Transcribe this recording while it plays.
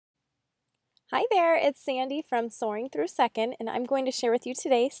Hi there, it's Sandy from Soaring Through Second, and I'm going to share with you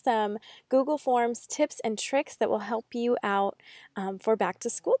today some Google Forms tips and tricks that will help you out for back to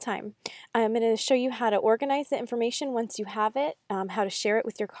school time. I'm going to show you how to organize the information once you have it, how to share it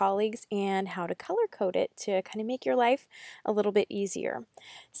with your colleagues, and how to color code it to kind of make your life a little bit easier.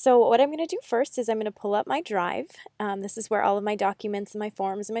 So what I'm going to do first is I'm going to pull up my drive. This is where all of my documents and my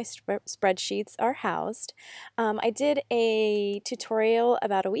forms and my spreadsheets are housed. I did a tutorial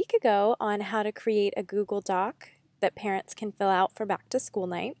about a week ago on how to create a Google Doc that parents can fill out for back to school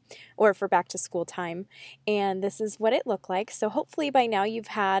night or for back to school time. And this is what it looked like. So hopefully by now you've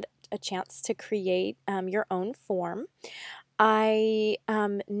had a chance to create your own form. Now,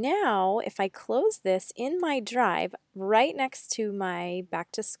 if I close this in my drive right next to my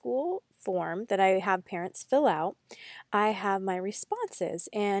back to school form that I have parents fill out, I have my responses,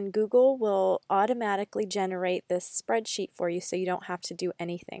 and Google will automatically generate this spreadsheet for you so you don't have to do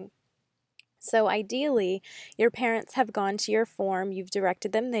anything. So ideally, your parents have gone to your form, you've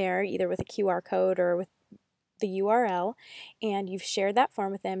directed them there either with a QR code or with the URL, and you've shared that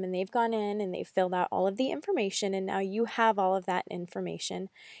form with them, and they've gone in and they've filled out all of the information, and now you have all of that information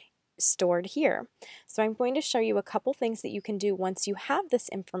stored here. So I'm going to show you a couple things that you can do once you have this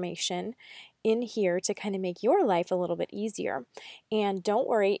information in here to kind of make your life a little bit easier. And don't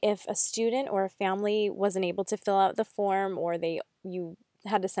worry if a student or a family wasn't able to fill out the form, or you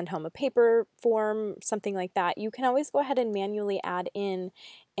had to send home a paper form, something like that. You can always go ahead and manually add in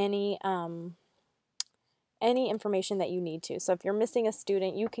any information that you need to. So if you're missing a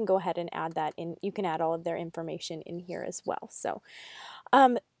student, you can go ahead and add that in. You can add all of their information in here as well. So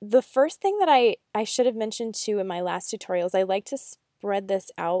the first thing that I should have mentioned too in my last tutorials, I like to spread this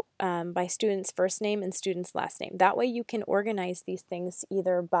out by student's first name and student's last name. That way you can organize these things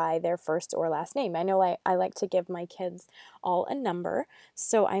either by their first or last name. I know I like to give my kids all a number,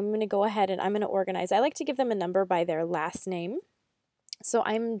 so I'm going to go ahead and I'm going to organize. I like to give them a number by their last name. So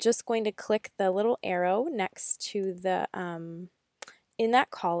I'm just going to click the little arrow next to the in that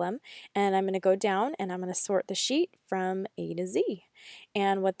column, and I'm going to go down and I'm going to sort the sheet from A to Z.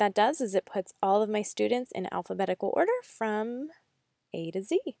 And what that does is it puts all of my students in alphabetical order from A to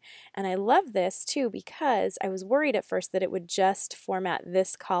Z. And I love this too because I was worried at first that it would just format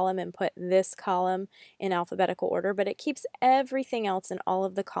this column and put this column in alphabetical order, but it keeps everything else in all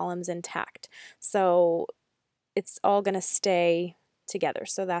of the columns intact. So it's all going to stay together.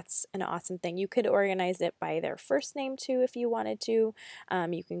 So that's an awesome thing. You could organize it by their first name too if you wanted to.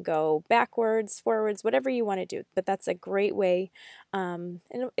 You can go backwards, forwards, whatever you want to do, but that's a great way, and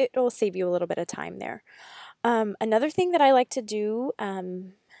it'll save you a little bit of time there. Another thing that I like to do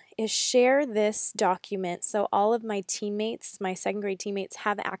is share this document so all of my teammates, my second grade teammates,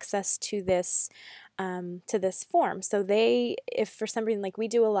 have access to this form. So if for some reason, like we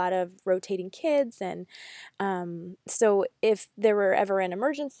do a lot of rotating kids, and so if there were ever an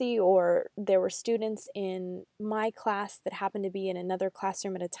emergency or there were students in my class that happened to be in another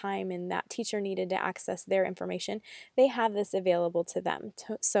classroom at a time and that teacher needed to access their information, they have this available to them.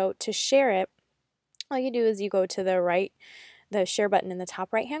 So to share it, all you do is you go to the share button in the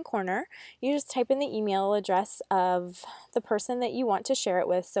top right hand corner. You just type in the email address of the person that you want to share it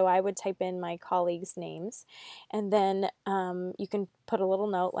with. So I would type in my colleagues' names, and then you can put a little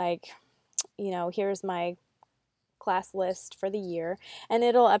note like, here's my class list for the year, and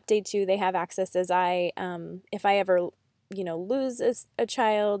it'll update you. They have access as if I ever lose a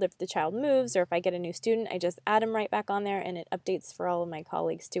child, if the child moves, or if I get a new student, I just add them right back on there, and it updates for all of my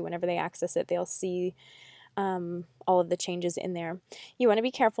colleagues too. Whenever they access it, they'll see all of the changes in there. You want to be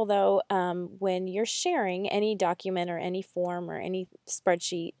careful though when you're sharing any document or any form or any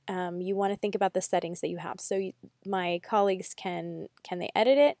spreadsheet. You want to think about the settings that you have. So my colleagues can they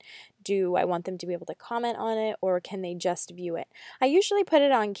edit it? Do I want them to be able to comment on it, or can they just view it? I usually put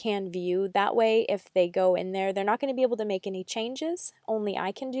it on can view. That way if they go in there, they're not going to be able to make any changes. Only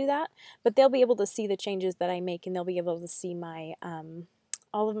I can do that, but they'll be able to see the changes that I make, and they'll be able to see my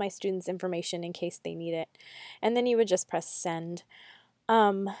all of my students' information in case they need it. And then you would just press send.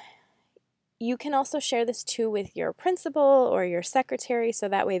 You can also share this too with your principal or your secretary, so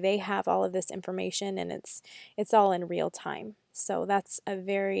that way they have all of this information and it's all in real time. So that's a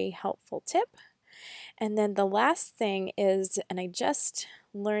very helpful tip. And then the last thing is, and I just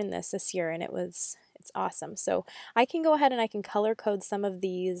learned this year, and it's awesome. So I can go ahead and I can color code some of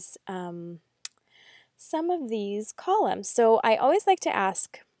these columns. So I always like to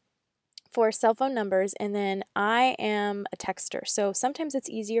ask for cell phone numbers, and then I am a texter. So sometimes it's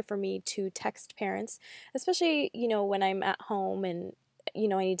easier for me to text parents, especially, when I'm at home and,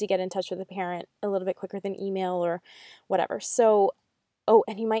 I need to get in touch with a parent a little bit quicker than email or whatever. So Oh,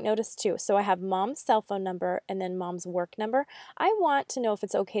 and you might notice too, so I have mom's cell phone number and then mom's work number. I want to know if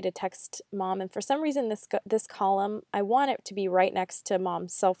it's okay to text mom, and for some reason this column, I want it to be right next to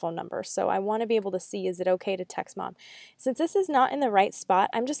mom's cell phone number. So I want to be able to see, is it okay to text mom? Since this is not in the right spot,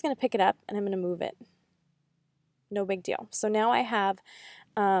 I'm just going to pick it up and I'm going to move it. No big deal. So now I have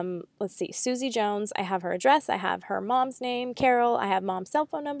let's see, Susie Jones, I have her address, I have her mom's name, Carol, I have mom's cell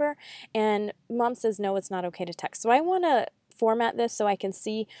phone number, and mom says no, it's not okay to text. So I want to format this so I can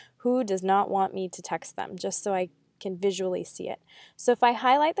see who does not want me to text them, just so I can visually see it. So if I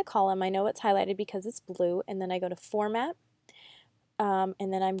highlight the column, I know it's highlighted because it's blue, and then I go to Format, and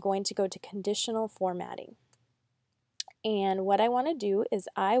then I'm going to go to Conditional Formatting. And what I want to do is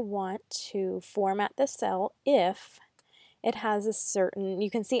I want to format the cell if it has a certain,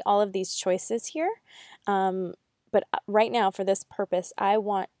 you can see all of these choices here, but right now for this purpose I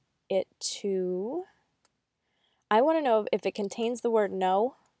want to know if it contains the word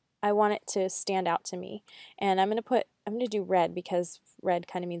no. I want it to stand out to me, and I'm going to do red because red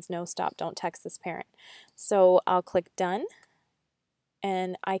kind of means no, stop, don't text this parent. So I'll click done,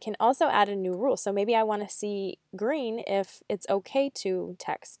 and I can also add a new rule. So maybe I want to see green if it's okay to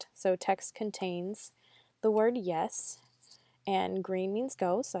text. So text contains the word yes, and green means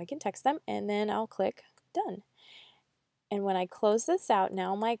go, so I can text them, and then I'll click done. And when I close this out,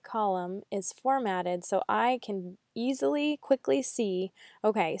 now my column is formatted so I can easily, quickly see,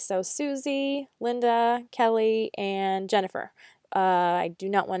 okay, so Susie, Linda, Kelly, and Jennifer. I do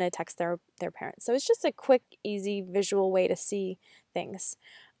not want to text their parents. So it's just a quick, easy visual way to see things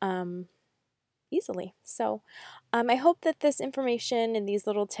easily. So I hope that this information and these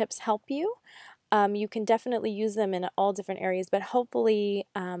little tips help you. You can definitely use them in all different areas, but hopefully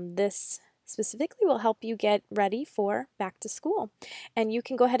this specifically will help you get ready for back to school. And you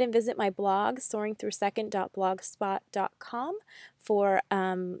can go ahead and visit my blog, soaringthroughsecond.blogspot.com, for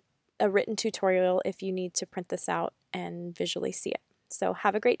a written tutorial if you need to print this out and visually see it. So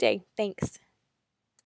have a great day. Thanks.